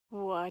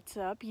What's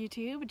up,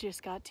 YouTube?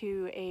 Just got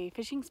to a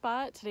fishing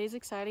spot. Today's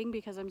exciting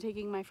because I'm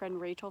taking my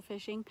friend Rachel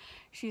fishing.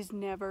 She's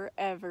never,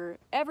 ever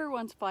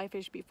once fly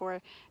fished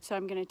before. So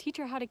I'm going to teach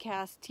her how to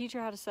cast, teach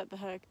her how to set the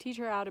hook, teach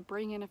her how to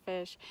bring in a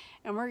fish,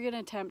 and we're going to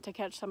attempt to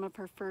catch some of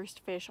her first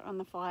fish on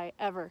the fly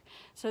ever.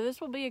 So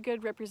this will be a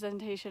good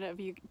representation of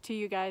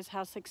you guys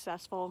how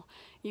successful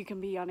you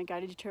can be on a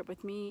guided trip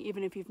with me.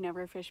 Even if you've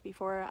never fished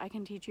before, I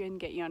can teach you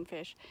and get you on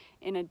fish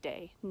in a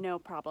day, no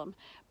problem.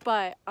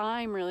 But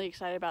I'm really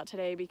excited about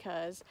today because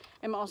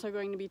I'm also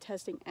going to be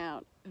testing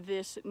out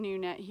this new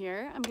net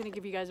here. I'm going to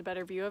give you guys a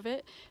better view of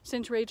it.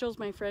 Since Rachel's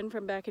my friend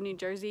from back in New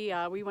Jersey,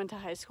 we went to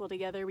high school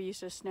together. We used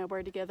to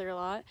snowboard together a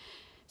lot.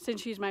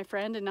 Since she's my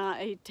friend and not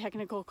a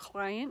technical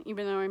client,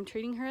 even though I'm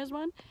treating her as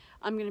one,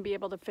 I'm going to be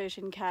able to fish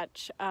and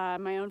catch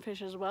my own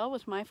fish as well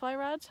with my fly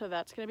rod, so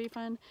that's going to be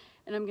fun.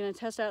 And I'm going to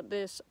test out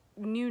this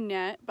new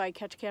net by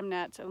Catch Cam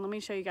Nets, and let me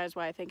show you guys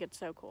why I think it's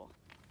so cool.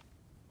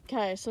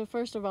 Okay, so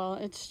first of all,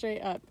 it's straight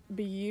up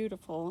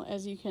beautiful,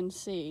 as you can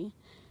see.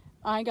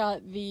 I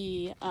got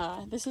the,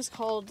 this is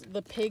called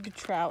the pig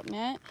trout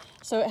net.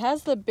 So it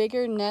has the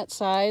bigger net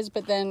size,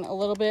 but then a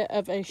little bit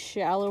of a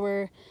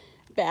shallower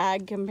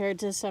bag compared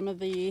to some of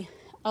the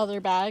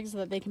other bags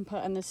that they can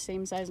put on the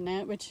same size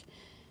net, which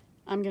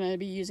I'm going to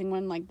be using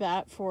one like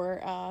that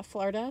for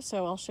Florida.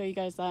 So I'll show you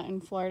guys that in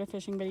Florida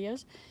fishing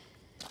videos.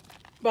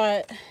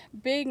 But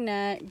big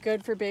net,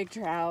 good for big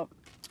trout.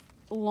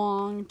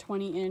 Long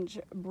 20-inch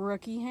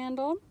brookie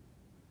handle.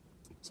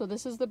 So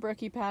this is the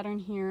brookie pattern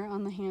here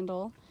on the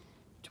handle,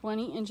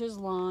 20 inches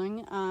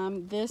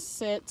long. This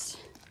sits,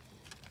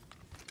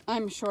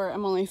 I'm short,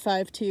 I'm only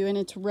 5'2", and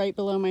it's right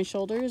below my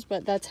shoulders,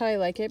 but that's how I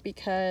like it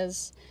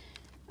because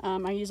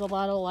I use a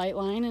lot of light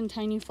line and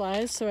tiny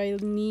flies, so I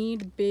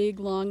need big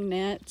long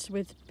nets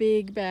with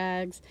big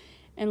bags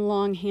and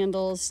long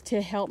handles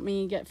to help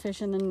me get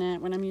fish in the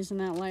net when I'm using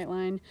that light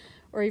line,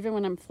 or even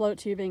when I'm float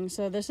tubing.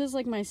 So this is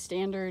like my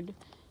standard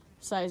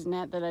size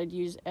net that I'd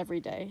use every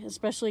day,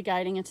 especially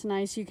guiding. It's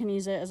nice. You can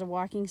use it as a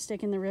walking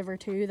stick in the river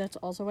too. That's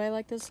also why I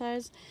like this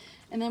size.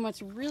 And then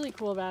what's really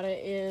cool about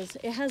it is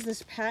it has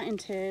this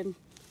patented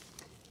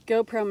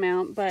GoPro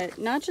mount, but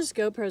not just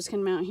GoPros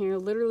can mount here.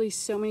 Literally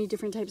so many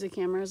different types of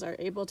cameras are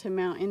able to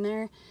mount in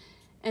there.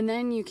 And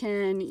then you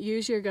can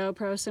use your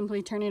GoPro,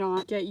 simply turn it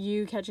on, get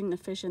you catching the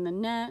fish in the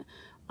net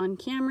on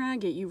camera,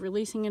 get you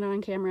releasing it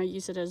on camera,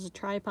 use it as a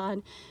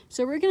tripod.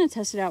 So we're going to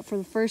test it out for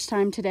the first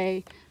time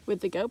today with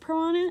the GoPro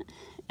on it,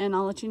 and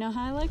I'll let you know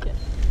how I like it.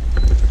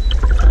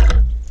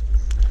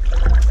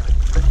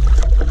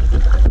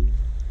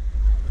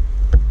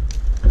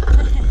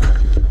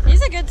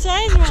 He's a good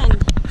size one.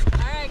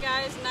 Alright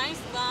guys,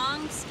 nice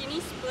long skinny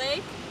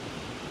splake.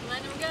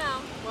 Let him go.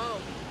 Whoa,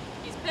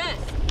 he's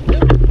pissed.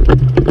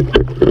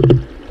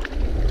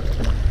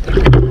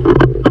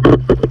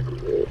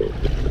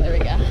 There we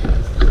go.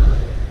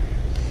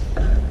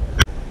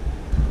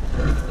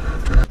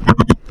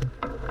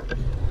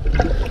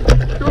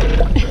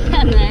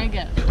 There you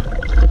go.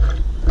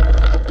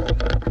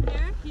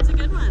 There, he's a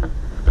good one.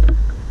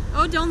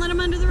 Oh, don't let him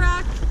under the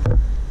rock.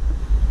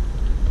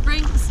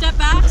 Step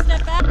back,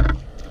 step back.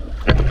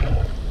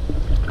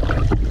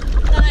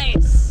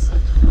 Nice.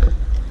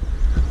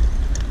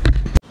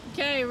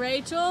 Okay,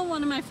 Rachel,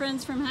 one of my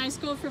friends from high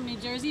school from New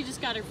Jersey,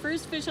 just got her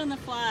first fish on the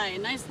fly. A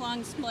nice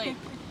long splake.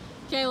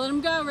 Okay, let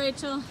him go,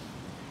 Rachel.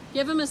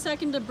 Give him a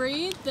second to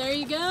breathe. There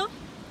you go.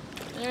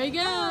 There he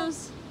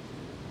goes.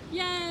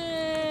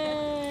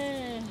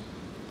 Yay!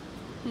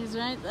 He's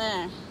right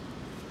there.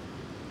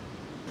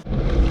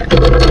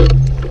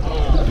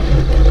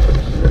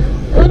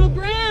 Little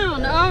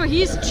brown. Oh,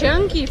 he's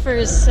chunky for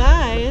his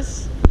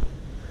size.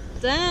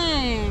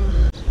 Dang.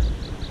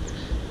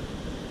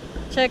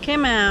 Check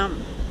him out.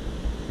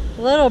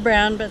 Little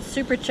brown, but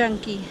super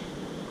chunky.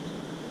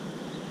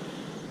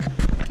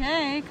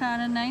 Okay,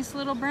 caught a nice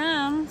little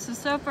brown.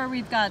 So far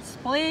we've got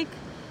splake,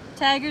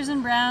 taggers,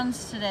 and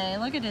browns today.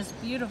 Look at his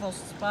beautiful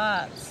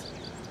spots.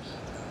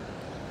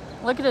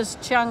 Look at his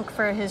chunk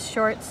for his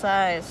short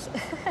size.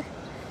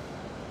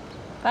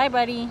 Bye,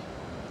 buddy.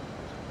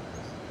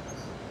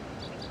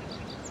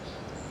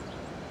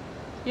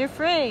 You're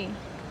free.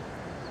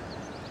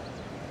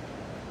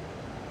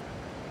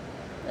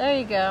 There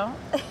you go.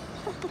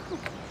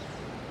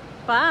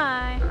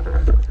 Bye.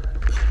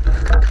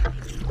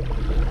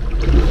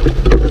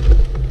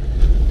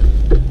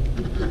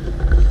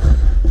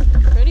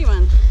 Pretty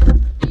one.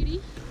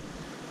 Beauty.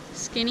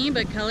 Skinny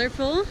but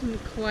colorful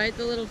and quite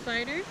the little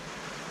fighter.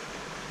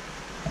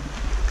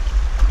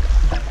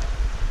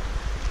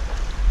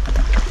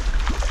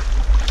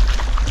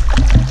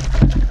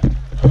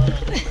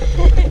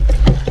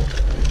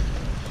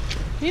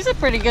 He's a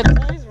pretty good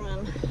size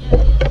one. Yeah,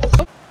 he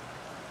is.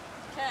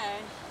 Okay,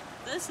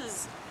 this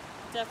is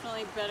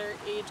definitely better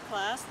age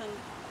class than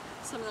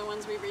some of the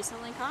ones we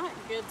recently caught.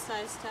 Good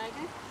size tiger.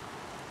 And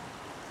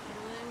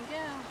let him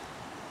go.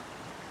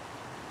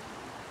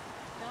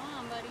 Come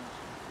on, buddy.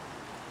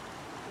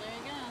 There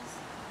he goes.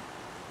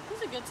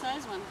 He's a good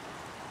size one.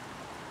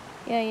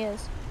 Yeah, he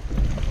is.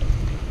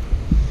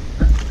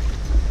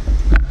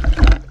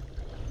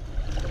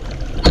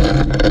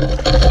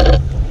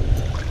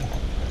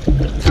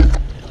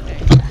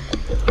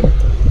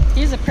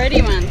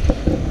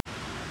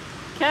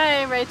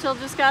 Rachel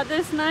just got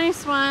this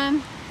nice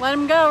one. Let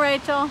him go,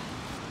 Rachel.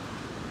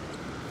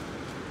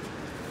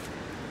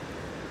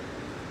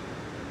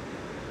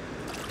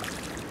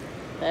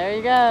 There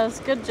he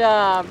goes. Good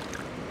job.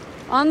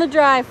 On the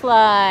dry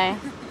fly.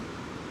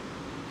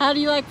 How do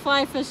you like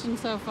fly fishing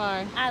so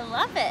far? I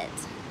love it.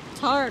 It's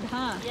hard,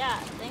 huh? Yeah,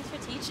 thanks for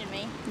teaching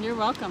me. You're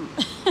welcome.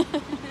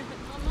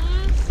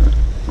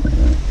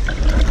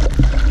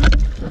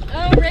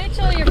 Oh,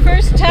 Rachel, your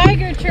first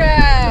tiger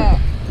trout.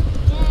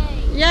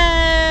 Yay.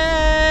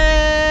 Yay!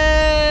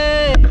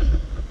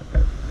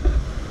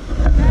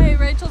 Hey,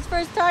 Rachel's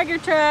first tiger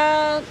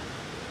trout.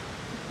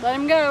 Let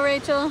him go,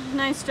 Rachel.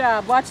 Nice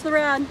job. Watch the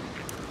rod.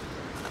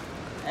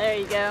 There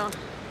you go.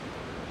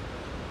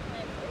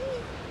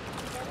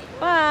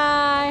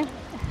 Bye.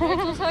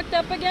 Rachel's hooked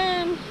up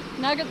again.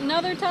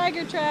 Another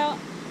tiger trout.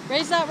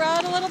 Raise that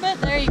rod a little bit.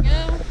 There you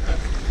go.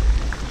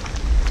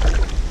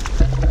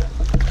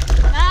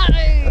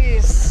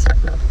 Nice.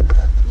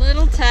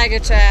 Little tiger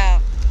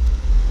trout.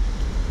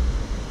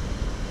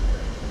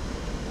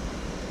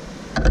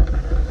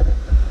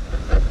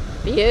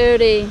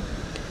 Beauty.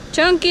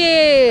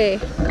 Chunky.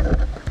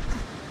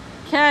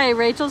 Okay,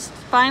 Rachel's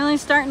finally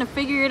starting to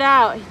figure it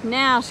out.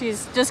 Now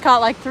she's just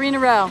caught like 3 in a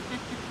row.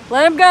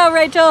 Let him go,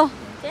 Rachel.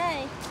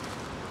 Okay.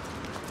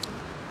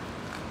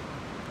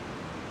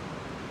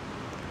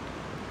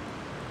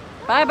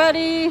 Bye,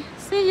 buddy.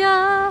 See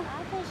ya.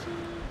 Bye,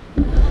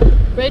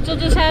 fishy. Rachel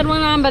just had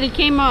one on, but he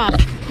came off.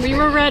 We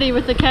were ready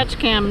with the catch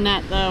cam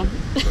net, though.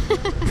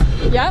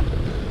 Yep,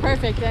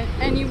 perfect.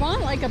 And you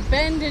want like a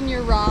bend in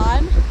your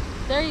rod.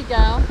 There you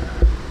go.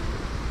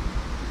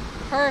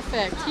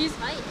 Perfect.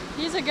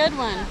 He's a good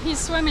one. He's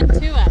swimming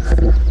to us.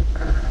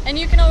 And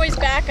you can always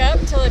back up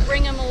till it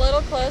bring him a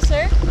little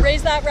closer.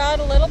 Raise that rod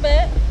a little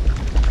bit.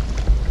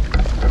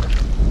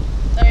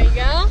 There you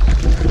go.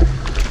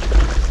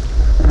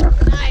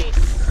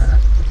 Nice.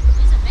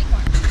 He's a big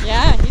one.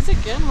 Yeah, he's a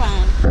good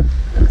one.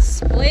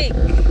 Splake.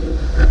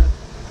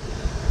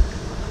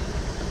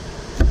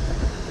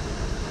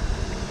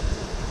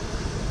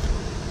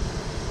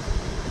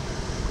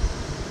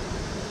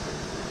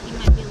 He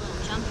might be a little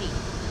jumpy.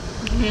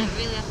 Yeah. You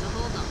really have to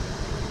hold him.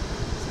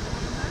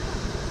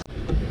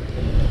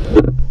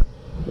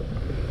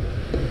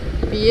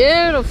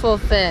 Beautiful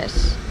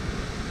fish.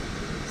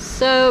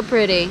 So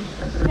pretty.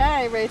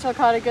 Okay, Rachel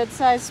caught a good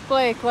sized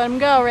splake. Let him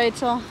go,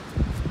 Rachel.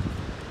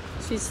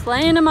 She's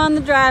slaying him on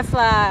the dry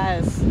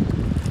flies.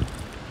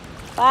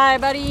 Bye,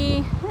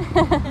 buddy.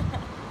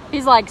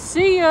 He's like,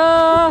 see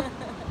ya.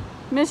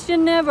 Miss you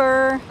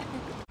never.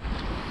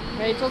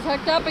 Rachel's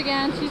hooked up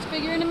again. She's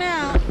figuring him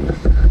out.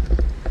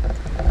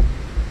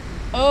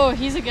 Oh,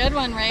 he's a good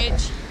one,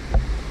 Rach.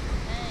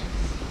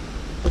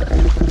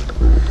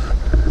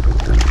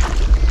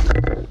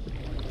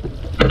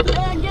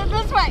 Get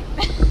this way.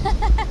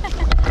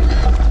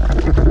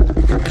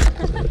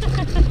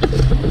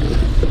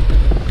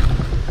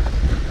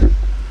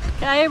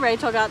 Okay,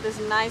 Rachel got this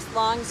nice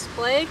long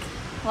splake.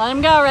 Let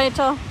him go,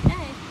 Rachel.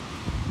 Okay.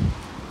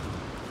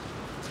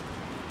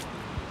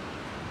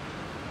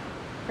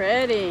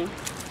 Pretty.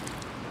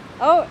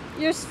 Oh,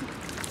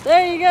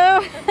 there you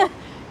go.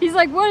 He's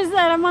like, what is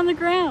that? I'm on the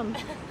ground.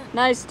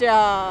 Nice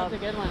job.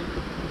 That's a good one.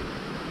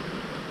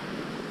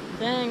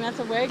 Dang, that's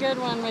a way good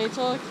one,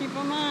 Rachel. Keep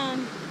him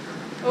on.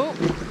 Oh.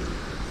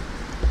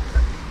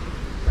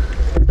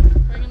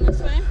 Bring him this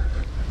way.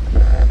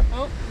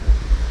 Oh.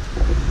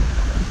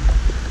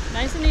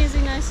 Nice and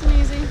easy, nice and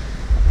easy.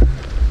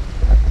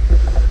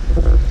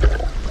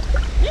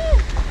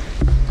 Yeah.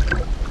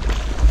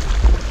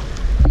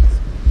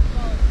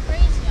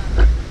 Crazy on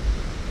him.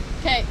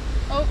 Okay.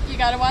 Oh, you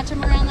gotta watch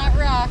him around that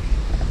rock.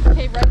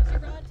 Okay, right as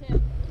your rod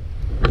tip.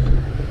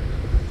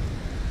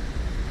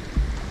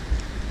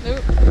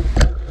 Nope.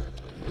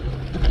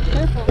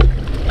 Careful.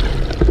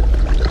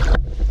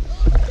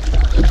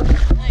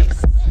 Nice.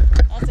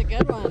 That's a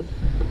good one.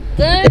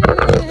 Dang!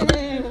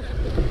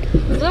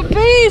 The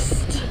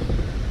beast!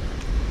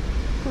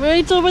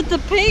 Rachel with the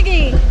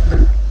piggy.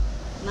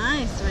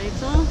 Nice,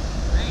 Rachel.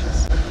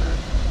 Nice.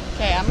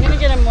 Okay, I'm gonna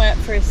get him wet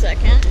for a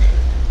second.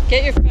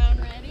 Get your phone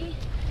ready.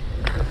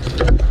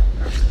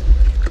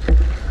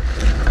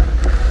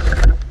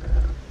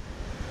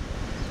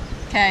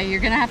 Okay, you're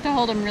gonna have to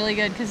hold him really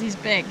good because he's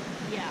big.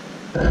 Yeah.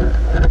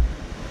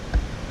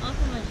 I'll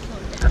come and slow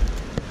down.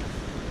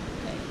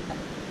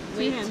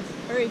 Two hands.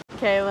 Hurry.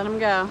 Okay, let him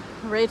go.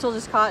 Rachel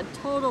just caught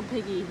total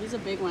piggy. He's a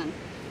big one.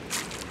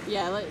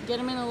 Yeah, get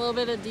him in a little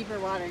bit of deeper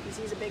water because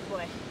he's a big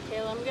boy.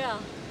 Okay, let him go.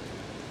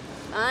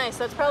 Nice.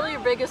 That's probably your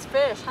biggest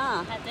fish,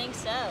 huh? I think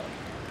so.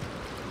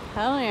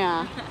 Hell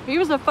yeah. He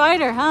was a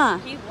fighter, huh?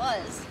 He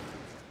was.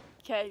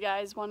 Okay,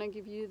 guys, want to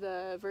give you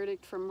the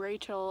verdict from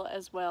Rachel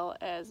as well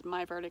as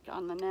my verdict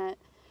on the net.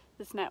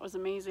 This net was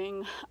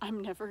amazing.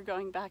 I'm never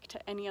going back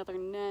to any other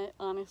net,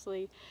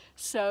 honestly.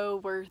 So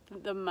worth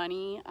the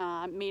money.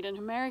 Made in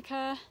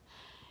America.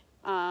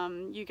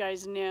 You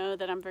guys know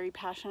that I'm very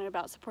passionate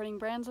about supporting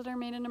brands that are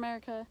made in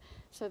America.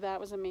 So that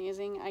was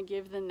amazing. I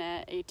give the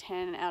net a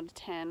 10 out of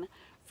 10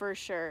 for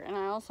sure. And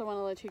I also want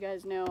to let you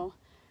guys know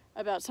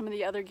about some of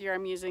the other gear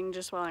I'm using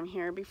just while I'm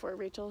here before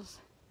Rachel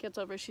gets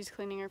over. She's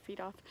cleaning her feet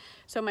off.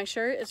 So my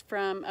shirt is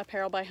from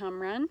Apparel by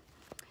Home Run.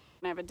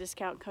 I have a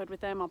discount code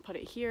with them. I'll put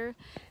it here.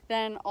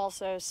 Then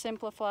also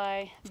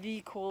Simplify,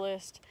 the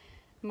coolest,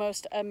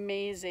 most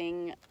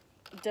amazing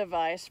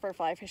device for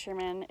fly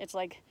fishermen. It's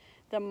like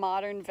the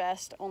modern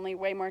vest, only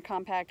way more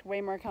compact, way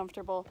more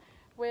comfortable,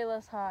 way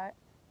less hot.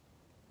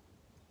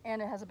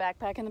 And it has a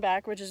backpack in the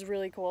back, which is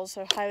really cool.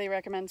 So highly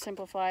recommend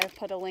Simplify. I've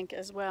put a link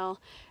as well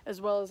as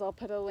I'll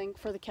put a link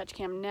for the Catch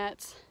Cam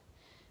nets.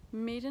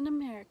 Made in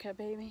America,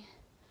 baby.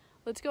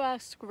 Let's go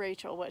ask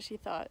Rachel what she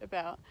thought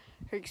about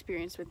her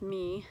experience with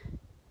me,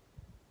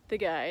 the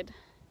guide,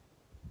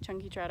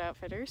 Chunky Trout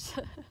Outfitters,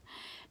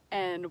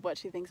 and what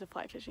she thinks of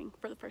fly fishing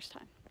for the first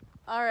time.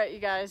 All right, you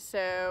guys,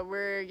 so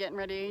we're getting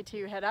ready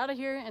to head out of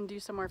here and do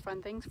some more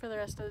fun things for the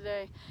rest of the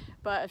day.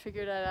 But I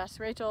figured I'd ask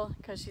Rachel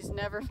because she's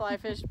never fly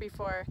fished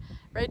before.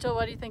 Rachel,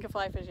 what do you think of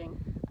fly fishing?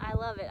 I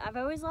love it. I've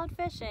always loved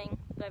fishing,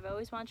 but I've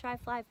always wanted to try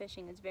fly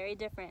fishing. It's very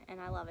different, and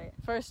I love it.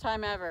 First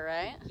time ever,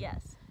 right?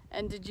 Yes.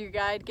 And did your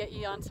guide get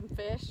you on some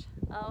fish?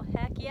 Oh,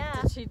 heck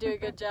yeah. Did she do a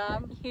good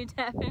job? You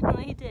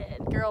definitely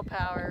did. Girl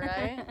power,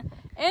 right?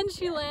 And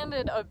she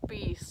landed a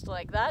beast.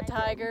 Like, that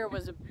tiger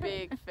was a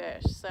big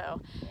fish.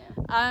 So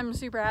I'm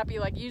super happy.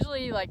 Like,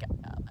 usually, like,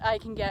 I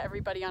can get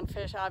everybody on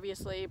fish,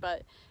 obviously,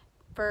 but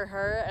for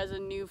her as a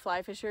new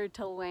fly fisher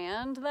to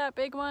land that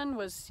big one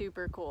was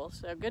super cool.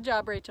 So good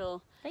job,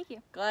 Rachel. Thank you.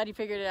 Glad you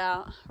figured it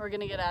out. We're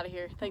gonna get out of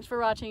here. Thanks for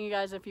watching, you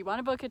guys. If you want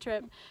to book a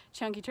trip,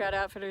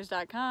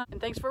 chunkytroutoutfitters.com.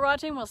 And thanks for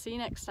watching. We'll see you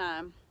next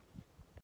time.